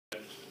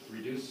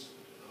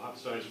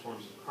oxidized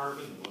forms of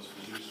carbon. The most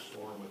reduced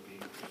form would be,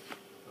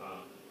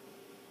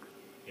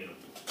 in any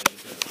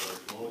kind of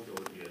large molecule,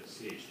 would be a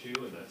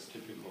CH2, and that's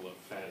typical of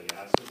fatty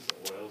acids,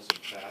 oils and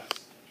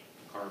fats.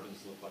 The carbons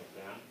look like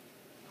that.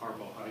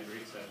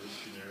 Carbohydrates have this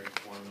generic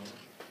formula.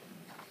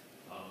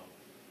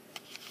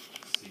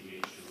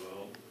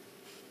 CH2O.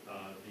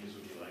 These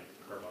would be like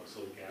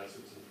carboxylic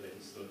acids and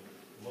things. The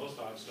most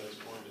oxidized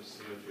form is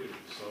CO2.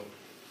 So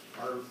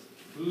our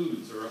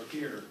foods are up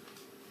here,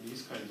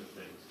 these kinds of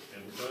things.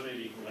 And we're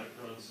donating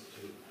electrons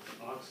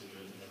to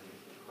oxygen and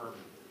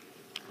carbon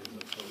is a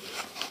total.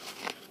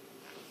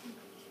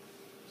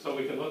 So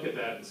we can look at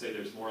that and say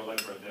there's more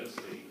electron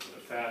density in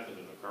a fat than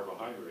in a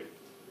carbohydrate.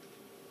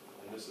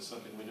 And this is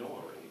something we know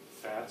already.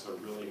 Fats are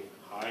really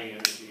high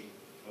energy,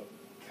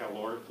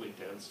 calorically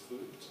dense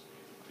foods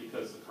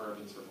because the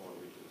carbons are more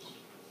reduced.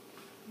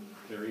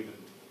 They're even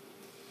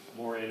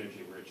more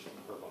energy rich than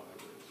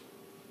carbohydrates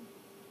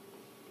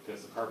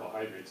because the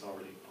carbohydrate's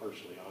already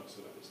partially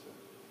oxidized there.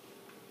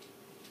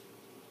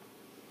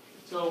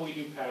 So we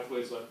do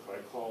pathways like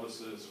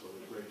glycolysis where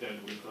we break down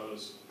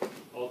glucose,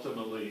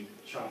 ultimately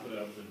chop it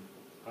up and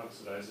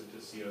oxidize it to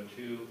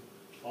CO2.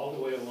 All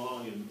the way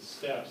along in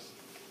steps,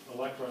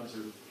 electrons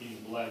are being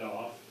bled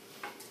off,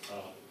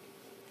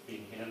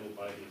 being handled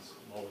by these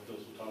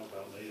molecules we'll talk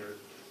about later,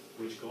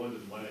 which go into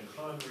the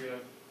mitochondria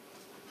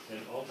and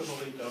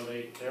ultimately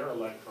donate their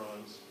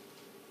electrons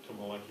to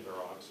molecular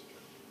oxygen.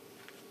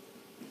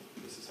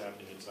 This is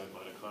happening inside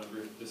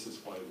mitochondria. This is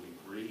why we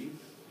breathe.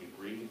 We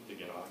breathe to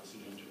get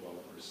oxygen to all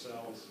of our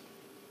cells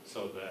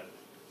so that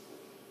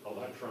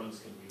electrons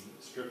can be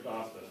stripped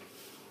off the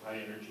high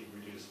energy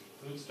reduced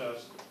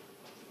foodstuffs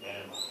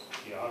and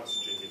the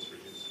oxygen gets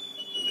reduced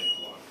to make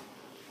water.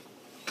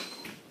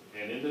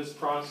 And in this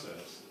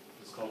process,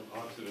 it's called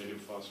oxidative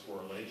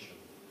phosphorylation,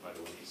 by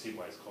the way. You see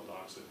why it's called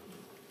oxidant.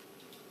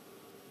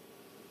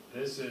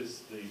 This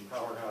is the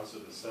powerhouse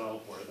of the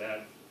cell where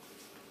that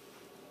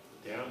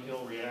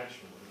downhill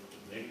reaction,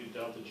 negative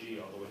delta G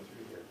all the way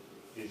through here,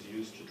 is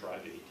used to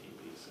drive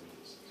ATP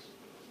synthesis.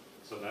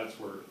 So that's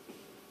where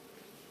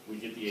we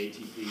get the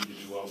ATP to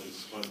do all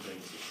these fun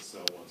things that the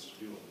cell wants to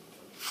do all the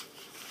time.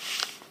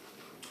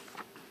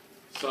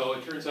 So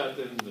it turns out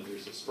then that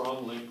there's a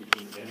strong link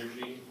between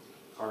energy,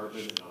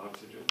 carbon, and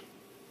oxygen.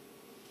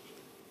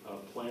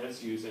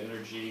 Plants use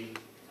energy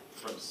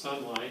from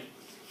sunlight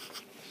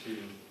to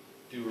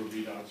do a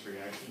redox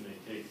reaction.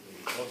 They take the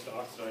most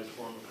oxidized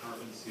form of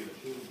carbon,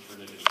 CO2, and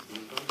turn it into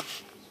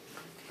glucose, which is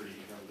pretty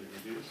heavily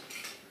reduced.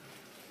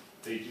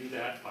 They do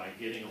that by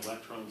getting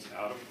electrons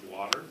out of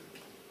water.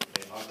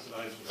 They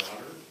oxidize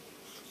water,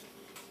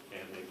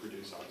 and they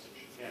produce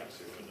oxygen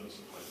gas. Everyone knows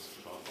the plants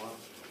give off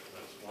oxygen.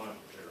 That's why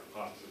they're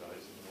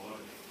oxidizing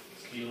water,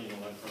 stealing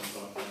electrons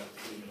off that,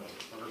 putting it on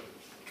the carbon.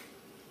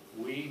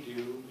 We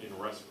do, in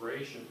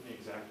respiration, the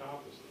exact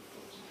opposite, of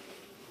course.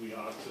 We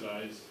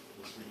oxidize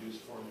this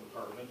reduced form of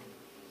carbon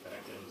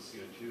back into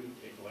CO2,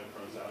 take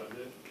electrons out of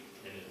it,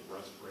 and in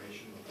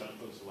respiration, without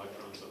those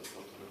electrons,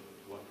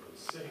 electrons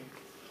sink,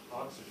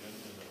 oxygen,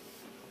 and the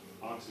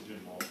oxygen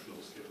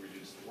molecules get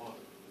reduced to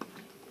water.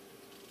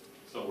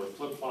 So we're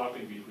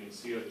flip-flopping between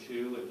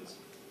CO2 and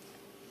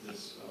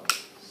this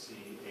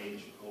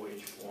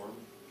CH-OH form,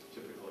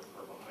 typical of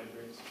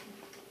carbohydrates.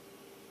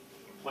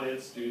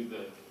 Plants do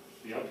the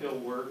uphill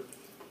work,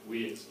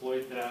 we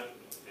exploit that,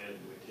 and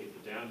we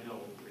take the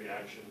downhill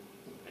reaction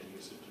and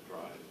use it to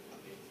drive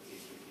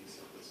ATP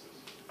synthesis.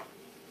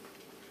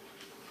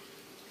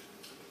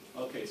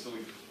 Okay, so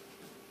we've